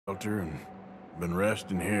shelter and been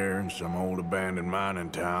resting here in some old abandoned mining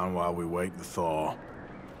town while we wait the thaw.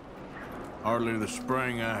 Hardly the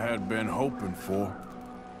spring I had been hoping for.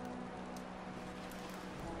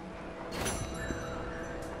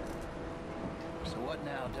 So what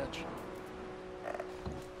now, Dutch?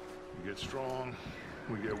 We get strong,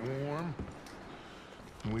 we get warm,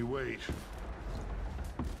 and we wait.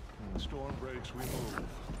 When the storm breaks, we move.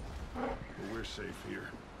 But we're safe here.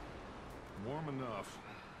 Warm enough.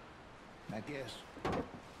 I guess.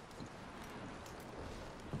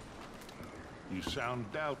 You sound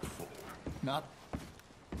doubtful. Not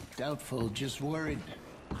doubtful, just worried.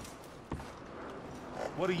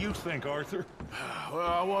 What do you think, Arthur? Well,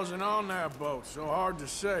 I wasn't on that boat, so hard to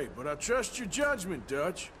say, but I trust your judgment,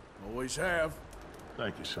 Dutch. Always have.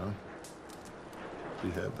 Thank you, son.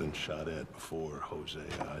 We have been shot at before, Hosea.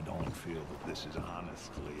 I don't feel that this is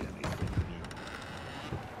honestly anything new.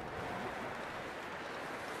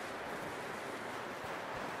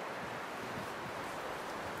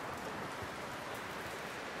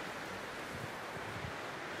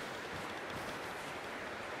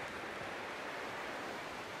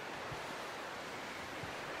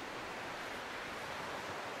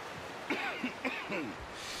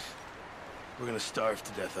 We're gonna starve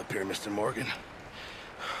to death up here, Mr. Morgan.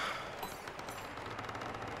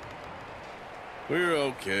 We're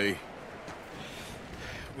okay.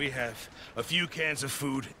 We have a few cans of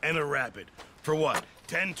food and a rabbit. For what,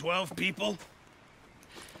 10, 12 people?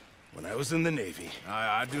 When I was in the Navy...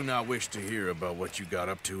 I do not wish to hear about what you got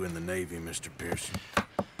up to in the Navy, Mr. Pearson.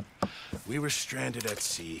 We were stranded at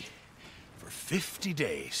sea for 50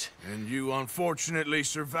 days. And you unfortunately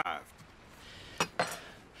survived.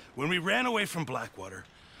 When we ran away from Blackwater,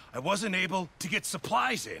 I wasn't able to get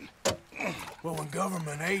supplies in. Well, when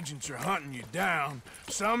government agents are hunting you down,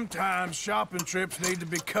 sometimes shopping trips need to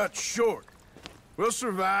be cut short. We'll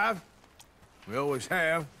survive. We always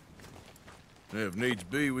have. If needs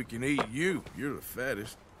be, we can eat you. You're the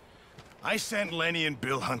fattest. I sent Lenny and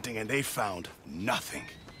Bill hunting, and they found nothing.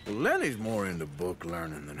 Well, Lenny's more into book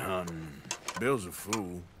learning than hunting. Bill's a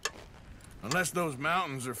fool. Unless those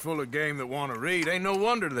mountains are full of game that want to read, ain't no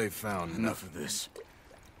wonder they found Enough of this.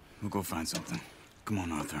 We'll go find something. Come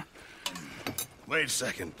on, Arthur. Wait a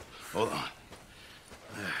second. Hold on.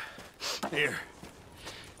 Here.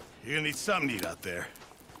 You're gonna need something to eat out there.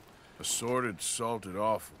 Assorted, salted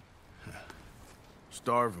offal.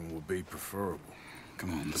 Starving will be preferable.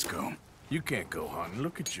 Come on, let's go. You can't go hunting.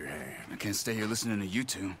 Look at your hand. I can't stay here listening to you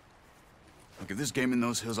two. Look, if there's game in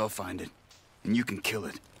those hills, I'll find it. And you can kill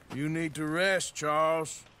it. You need to rest,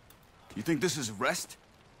 Charles. You think this is rest?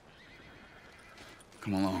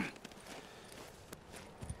 Come along.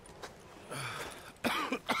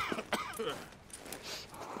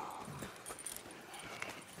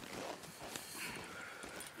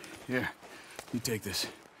 Here, you take this.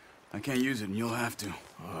 I can't use it, and you'll have to.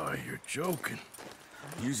 Oh, you're joking.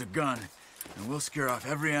 Use a gun, and we'll scare off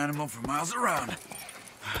every animal for miles around.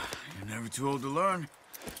 You're never too old to learn,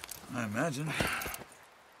 I imagine.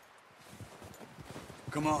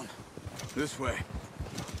 Come on, this way.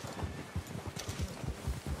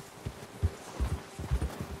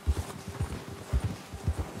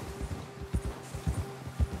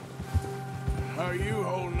 How are you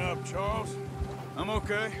holding up, Charles? I'm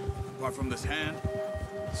okay, apart from this hand.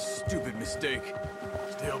 Stupid mistake.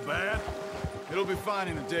 Still bad? It'll be fine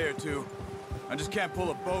in a day or two. I just can't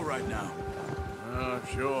pull a bow right now. I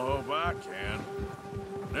sure hope I can.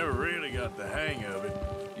 Never really got the hang of it.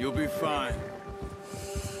 You'll be fine.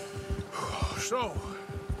 So,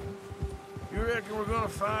 you reckon we're gonna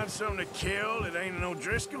find something to kill that ain't no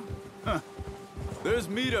Driscoll? There's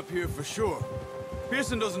meat up here for sure.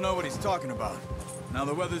 Pearson doesn't know what he's talking about. Now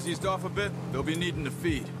the weather's eased off a bit, they'll be needing to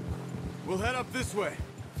feed. We'll head up this way,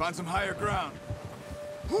 find some higher ground.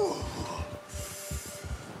 Whew.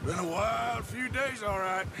 Been a wild few days, all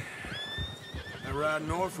right. I ride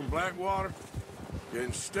north from Blackwater,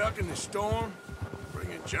 getting stuck in the storm,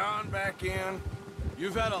 bringing John back in.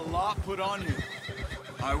 You've had a lot put on you.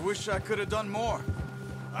 I wish I could have done more.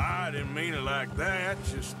 I didn't mean it like that,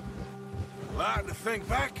 just a lot to think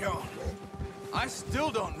back on. I still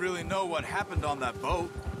don't really know what happened on that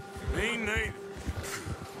boat. Me neither.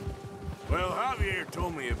 Well, Javier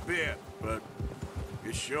told me a bit, but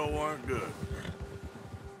it sure weren't good.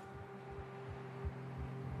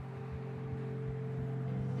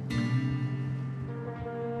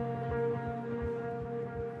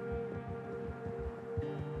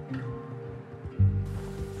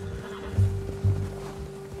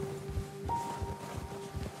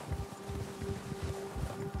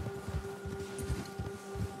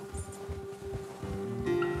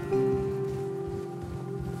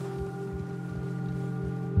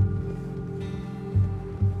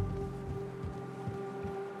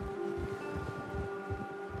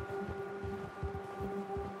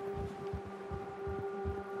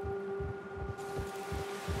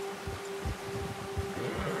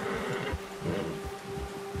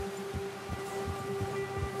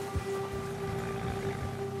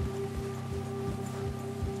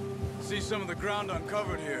 some of the ground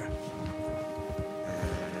uncovered here.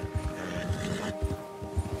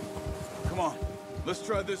 Come on, let's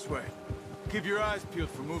try this way. Keep your eyes peeled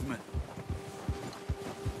for movement.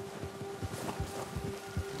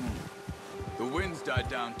 The wind's died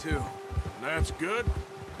down too. That's good.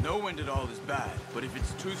 No wind at all is bad, but if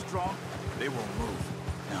it's too strong, they won't move.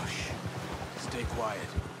 Now shh, stay quiet.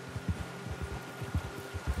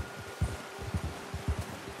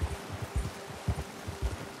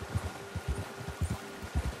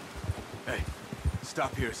 Hey,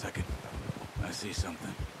 stop here a second. I see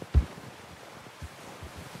something.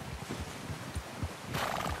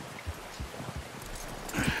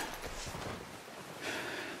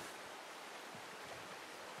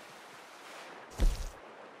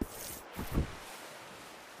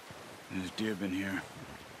 There's deer been here.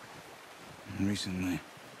 Recently.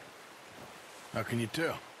 How can you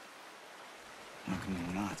tell? How can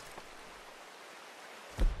you not?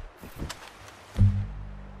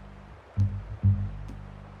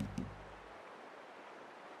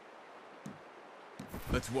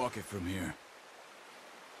 Let's walk it from here.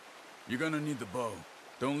 You're gonna need the bow.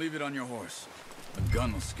 Don't leave it on your horse. A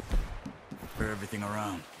gun will scare everything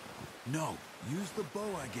around. No, use the bow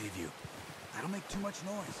I gave you. That'll make too much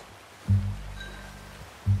noise.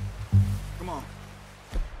 Come on.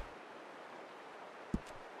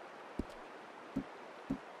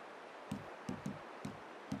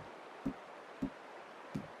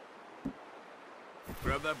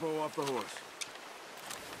 Grab that bow off the horse.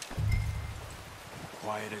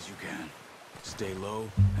 Quiet as you can. Stay low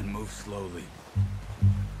and move slowly.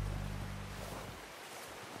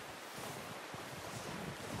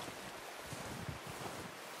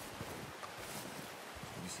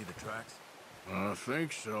 You see the tracks? I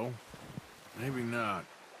think so. Maybe not.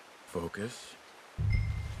 Focus.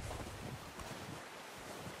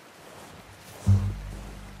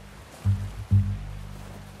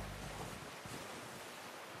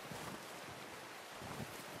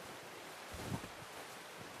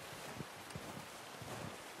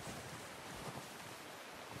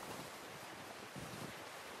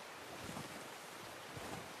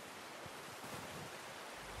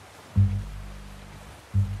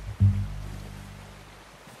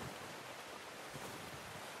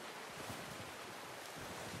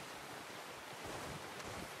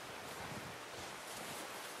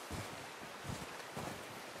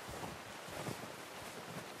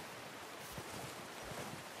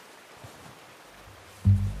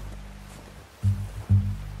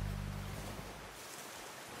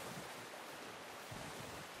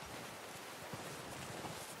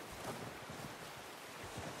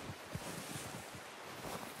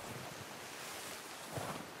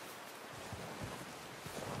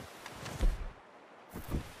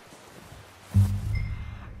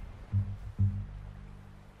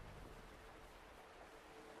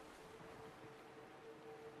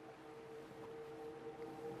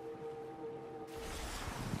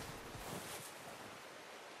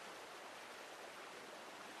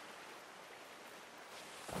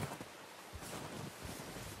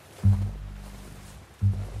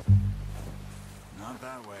 Not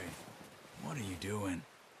that way. What are you doing?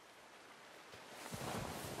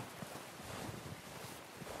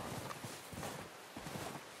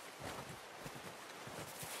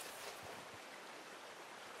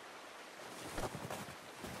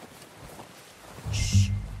 Shh!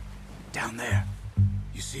 Down there.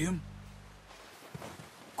 You see him?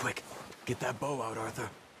 Quick, get that bow out, Arthur.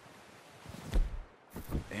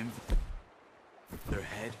 Aim for their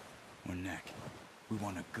head or neck. We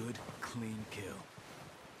want a good, clean kill.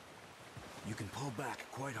 You can pull back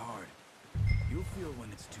quite hard. You'll feel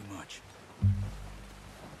when it's too much.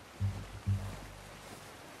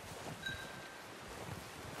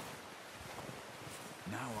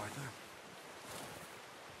 Now, Arthur.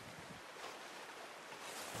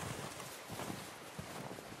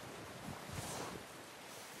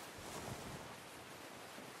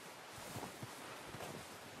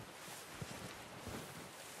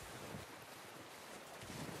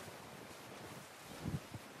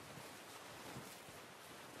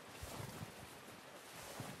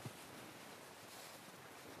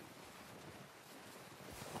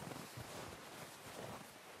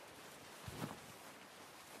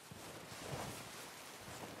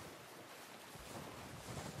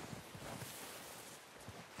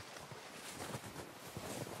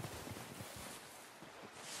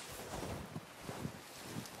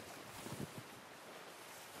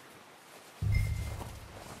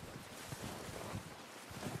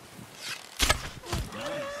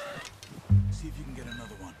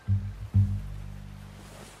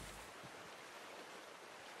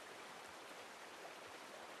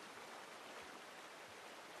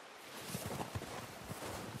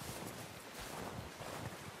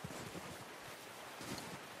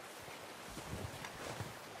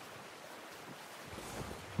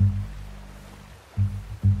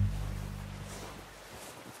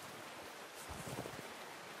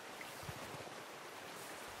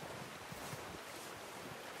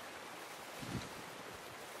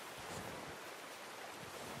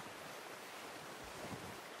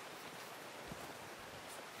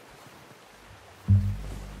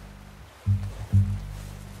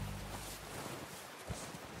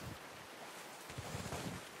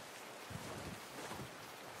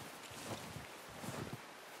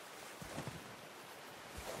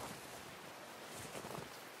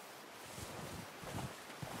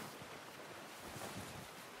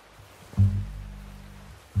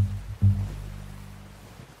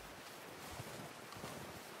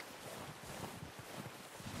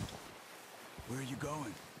 Where are you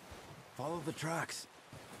going? Follow the tracks.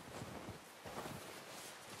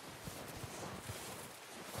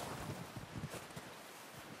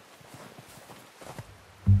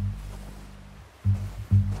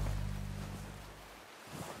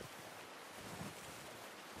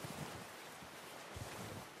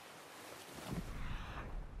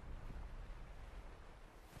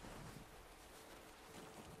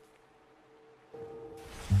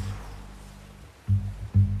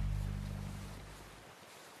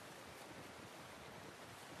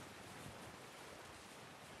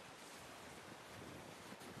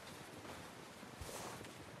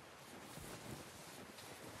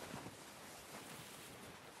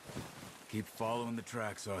 Keep following the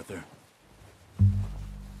tracks, Arthur.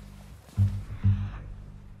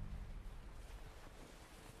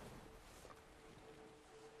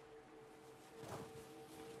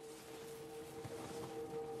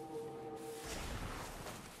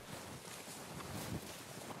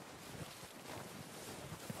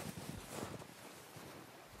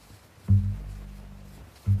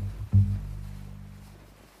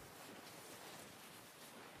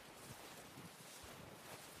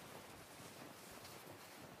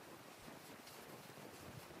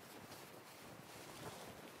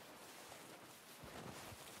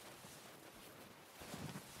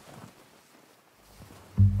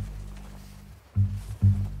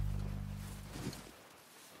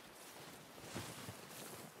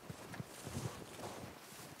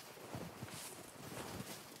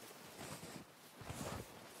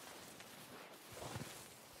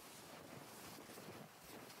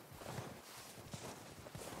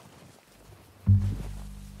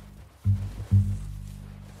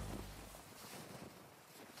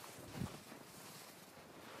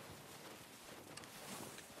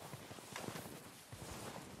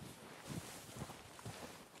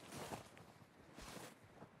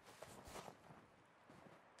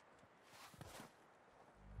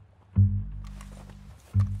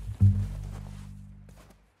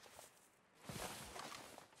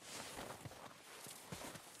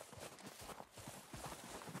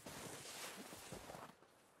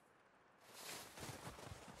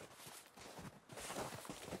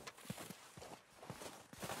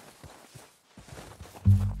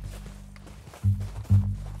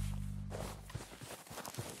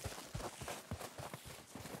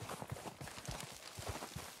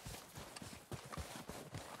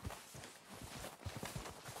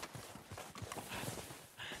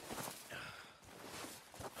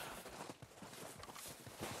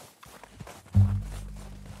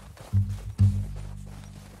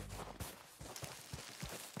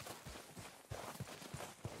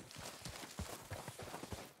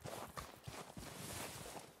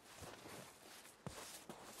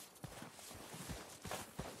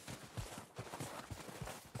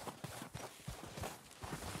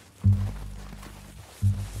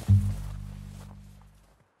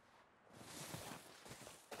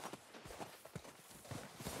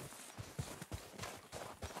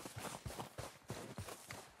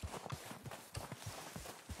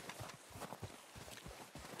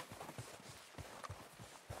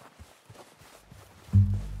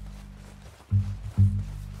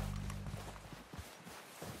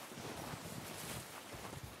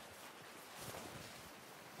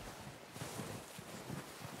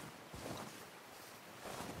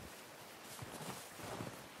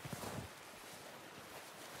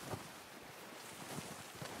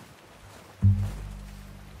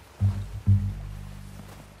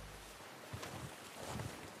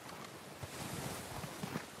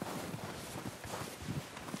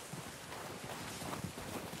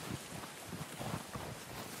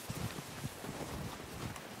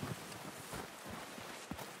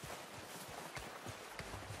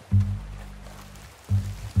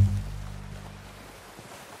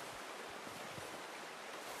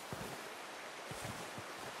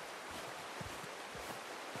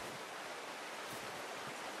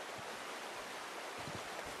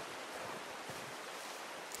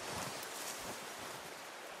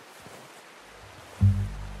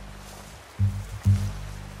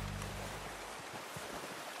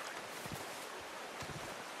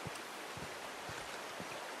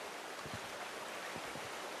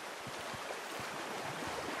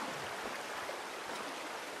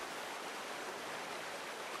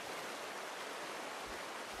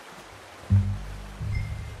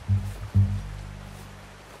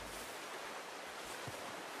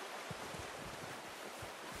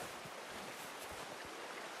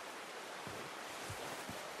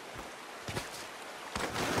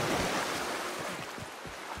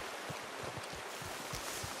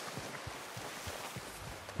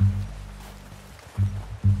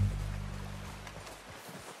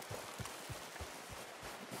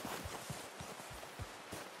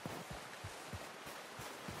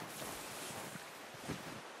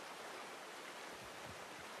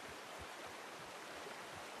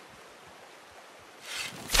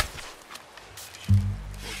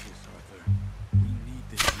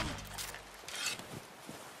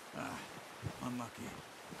 unlucky.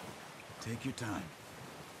 Take your time.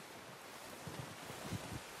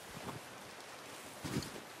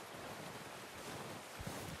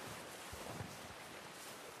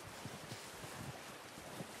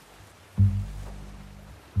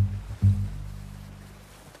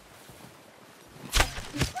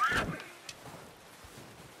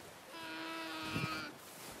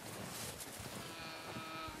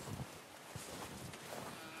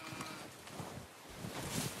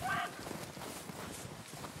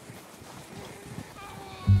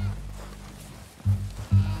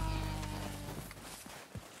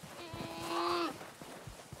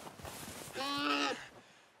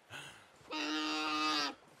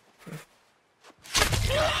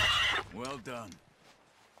 Well done.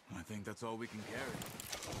 I think that's all we can carry.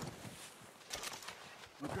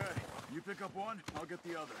 Okay, you pick up one, I'll get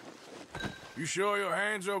the other. You sure your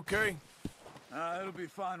hand's okay? It'll be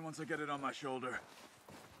fine once I get it on my shoulder.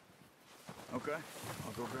 Okay,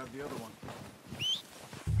 I'll go grab the other one.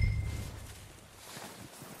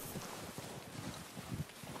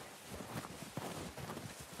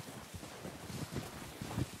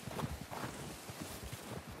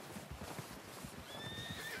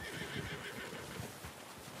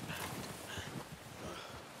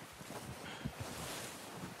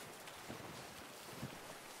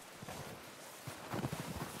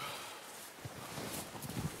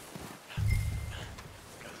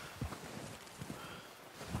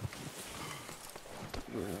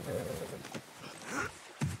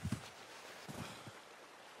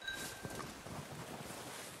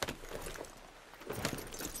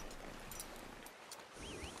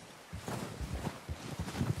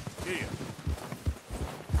 Here.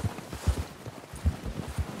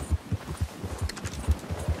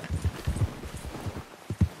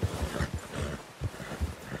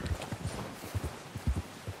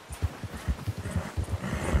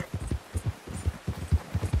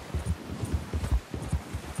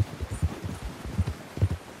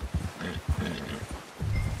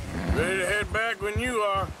 Ready to head back when you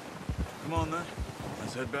are. Come on then,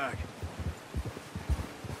 let's head back.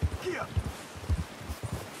 Here.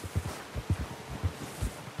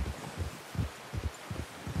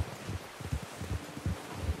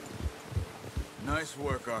 Nice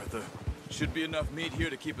work, Arthur. Should be enough meat here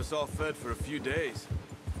to keep us all fed for a few days.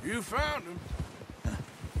 You found him.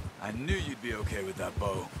 I knew you'd be okay with that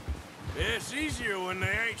bow. It's easier when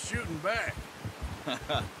they ain't shooting back.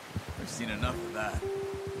 I've seen enough of that.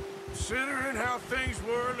 Considering how things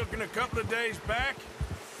were looking a couple of days back,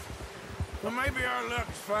 well, maybe our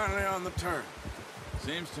luck's finally on the turn.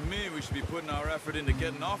 Seems to me we should be putting our effort into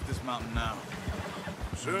getting off this mountain now.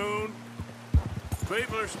 Soon.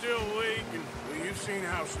 People are still weak, and well, you've seen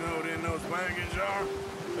how snowed in those wagons are.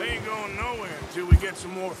 They ain't going nowhere until we get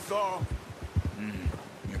some more thaw.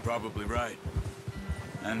 You're probably right.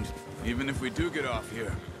 And even if we do get off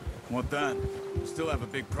here, what then? We still have a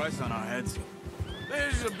big price on our heads.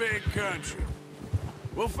 This is a big country.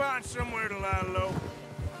 We'll find somewhere to lie low.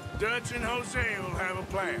 Dutch and Hosea will have a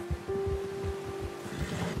plan.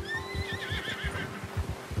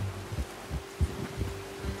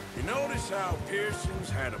 You notice how Pearson's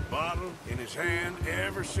had a bottle in his hand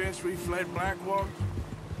ever since we fled Blackwater?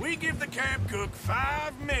 We give the camp cook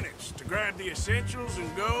 5 minutes to grab the essentials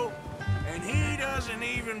and go, and he doesn't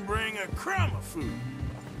even bring a crumb of food.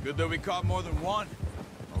 Good that we caught more than one.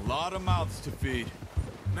 A lot of mouths to feed.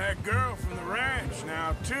 And that girl from the ranch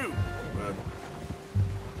now, too, but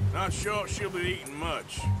not sure she'll be eating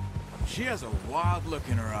much. She has a wild look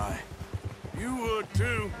in her eye. You would,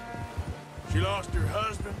 too. She lost her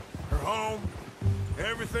husband, her home,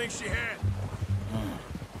 everything she had.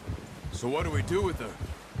 So what do we do with her?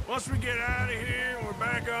 Once we get out of here and we're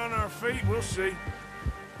back on our feet, we'll see.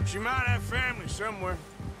 She might have family somewhere.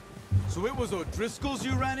 So it was O'Driscoll's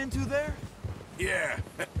you ran into there? Yeah.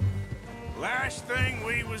 Last thing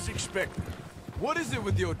we was expecting. What is it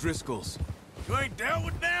with the O'Driscolls? You ain't dealt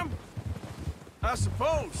with them? I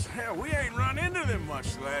suppose. Hell, we ain't run into them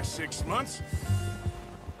much the last 6 months.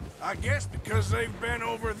 I guess because they've been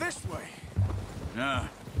over this way. Yeah.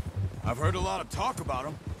 I've heard a lot of talk about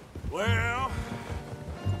them. Well,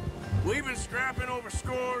 we've been scrapping over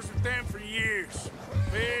scores with them for years.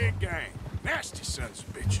 Big gang. Nasty sons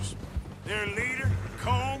of bitches. Their leader,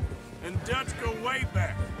 Colm, and Dutch go way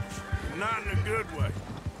back. Not in a good way.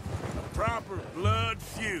 A proper blood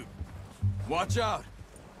feud. Watch out.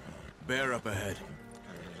 Bear up ahead.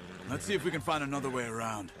 Let's see if we can find another way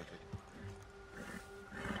around.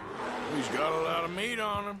 He's got a lot of meat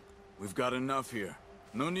on him. We've got enough here.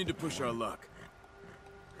 No need to push our luck.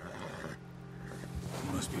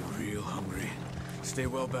 You must be real hungry. Stay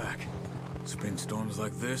well back. Spring storms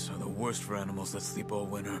like this are the worst for animals that sleep all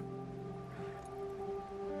winter.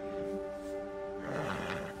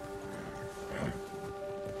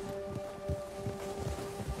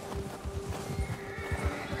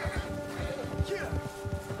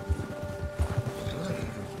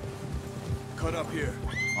 Cut up here,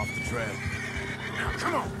 off the trail. Now,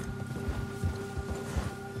 come on!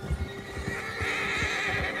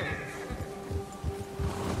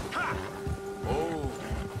 Ha! Oh,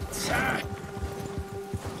 Ah!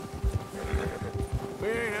 We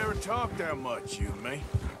ain't ever talked that much, you and me.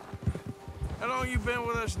 How long you been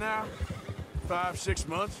with us now? 5, 6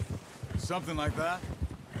 months? something like that?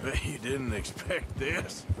 Bet you didn't expect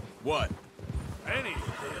this. What? Any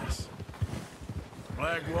of this.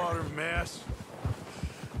 Blackwater mess.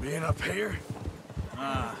 Being up here.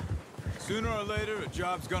 Sooner or later, a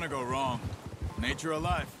job's gonna go wrong. Nature of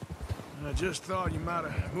life. I just thought you might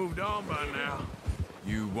have moved on by now.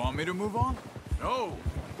 You want me to move on? No.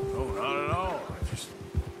 No, not at all.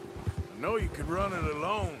 I know you could run it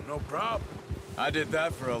alone, no problem. I did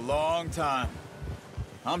that for a long time.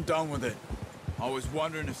 I'm done with it. Always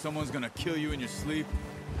wondering if someone's gonna kill you in your sleep.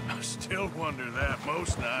 I still wonder that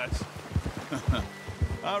most nights.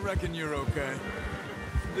 I reckon you're okay.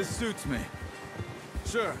 This suits me.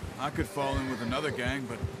 Sure, I could fall in with another gang,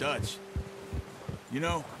 but Dutch... You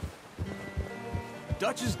know,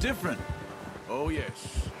 Dutch is different. Oh,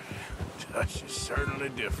 yes. Dutch is certainly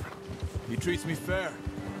different. He treats me fair.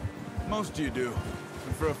 Most of you do.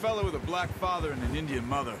 And for a fellow with a black father and an Indian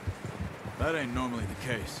mother, that ain't normally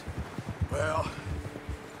the case. Well,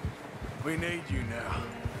 we need you now.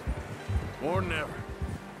 More than ever.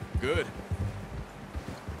 Good.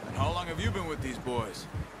 And how long have you been with these boys?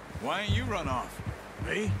 Why ain't you run off?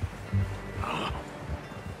 Me? Oh,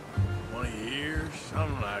 20 years,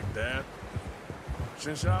 something like that.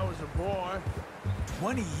 Since I was a boy.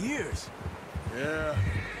 20 years? Yeah.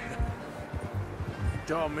 He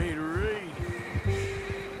taught me to read.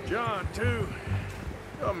 John, too.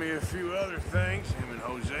 Taught me a few other things, him and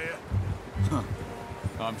Hosea.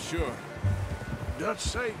 I'm sure. Dutch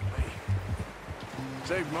saved me.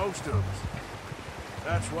 Saved most of us.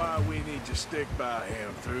 That's why we need to stick by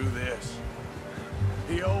him through this.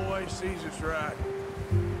 He always sees us right.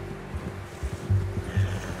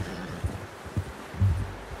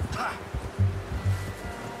 Ha!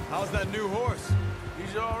 How's that new horse?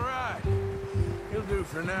 He's all right. He'll do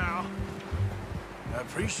for now. I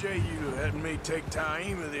appreciate you letting me take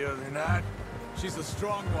Taima the other night. She's a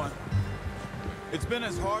strong one. It's been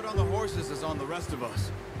as hard on the horses as on the rest of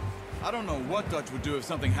us. I don't know what Dutch would do if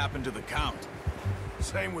something happened to the Count.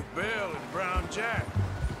 Same with Bill and Brown Jack.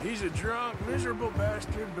 He's a drunk, miserable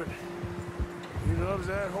bastard, but he loves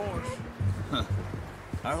that horse.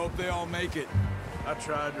 I hope they all make it. I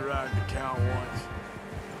tried to ride the Count once.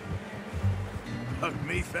 Hugged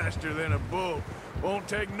me faster than a bull. Won't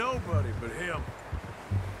take nobody but him.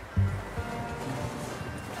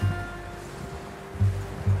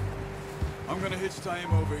 I'm gonna hitch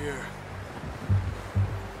Taima over here.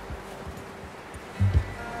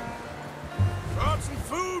 Brought some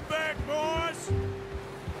food back, boys!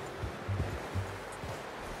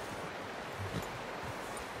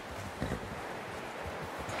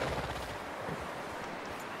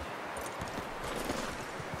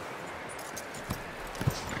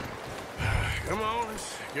 Come on,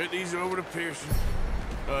 let's get these over to Pearson.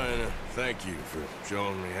 And thank you for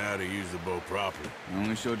showing me how to use the bow properly. I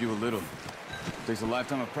only showed you a little. Takes a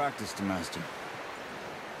lifetime of practice to master.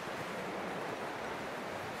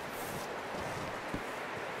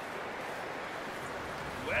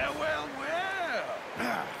 Well, well,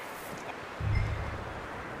 well.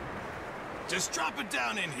 Just drop it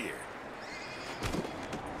down in here.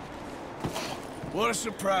 What a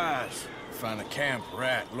surprise. Find a camp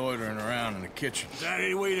rat loitering around in the kitchen. Is that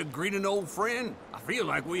any way to greet an old friend? I feel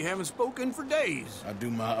like we haven't spoken for days. I do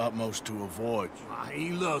my utmost to avoid you.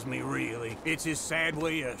 He loves me, really. It's his sad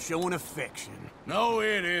way of showing affection. No,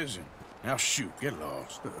 it isn't. Now shoot, get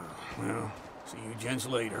lost. Well, see you gents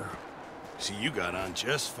later. See, you got on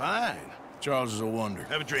just fine. Charles is a wonder.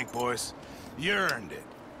 Have a drink, boys. You earned it.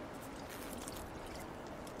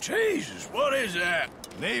 Jesus, what is that?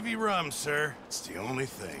 Navy rum, sir. It's the only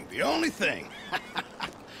thing. The only thing.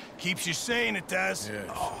 Keeps you sane, it does. Yes,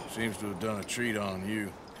 seems to have done a treat on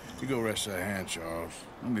you. You go rest that hand, Charles.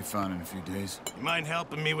 I'll be fine in a few days. You mind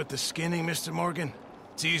helping me with the skinning, Mr. Morgan?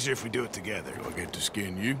 It's easier if we do it together. Do I get to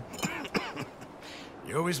skin you?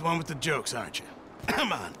 You're always one with the jokes, aren't you?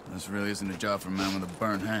 Come on. This really isn't a job for a man with a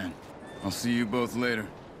burnt hand. I'll see you both later.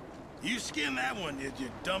 You skinned that one you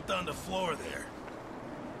dumped on the floor there.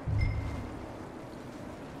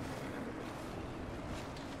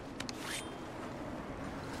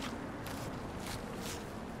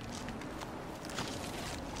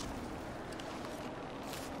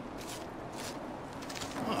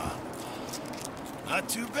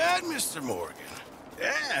 too bad, Mr. Morgan.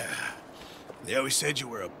 Yeah. They always said you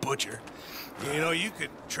were a butcher. You know, you could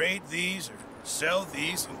trade these or sell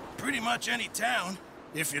these in pretty much any town.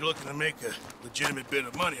 If you're looking to make a legitimate bit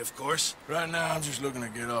of money, of course. Right now, I'm just looking to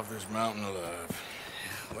get off this mountain alive.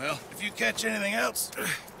 Well, if you catch anything else,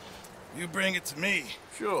 you bring it to me.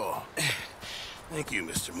 Sure. Thank you,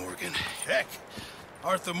 Mr. Morgan. Heck,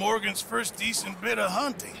 Arthur Morgan's first decent bit of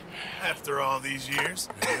hunting after all these years.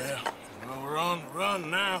 Yeah. Well, we're on the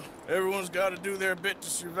run now. Everyone's got to do their bit to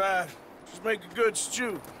survive. Just make a good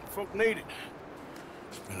stew. Folk need it.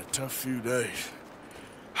 It's been a tough few days.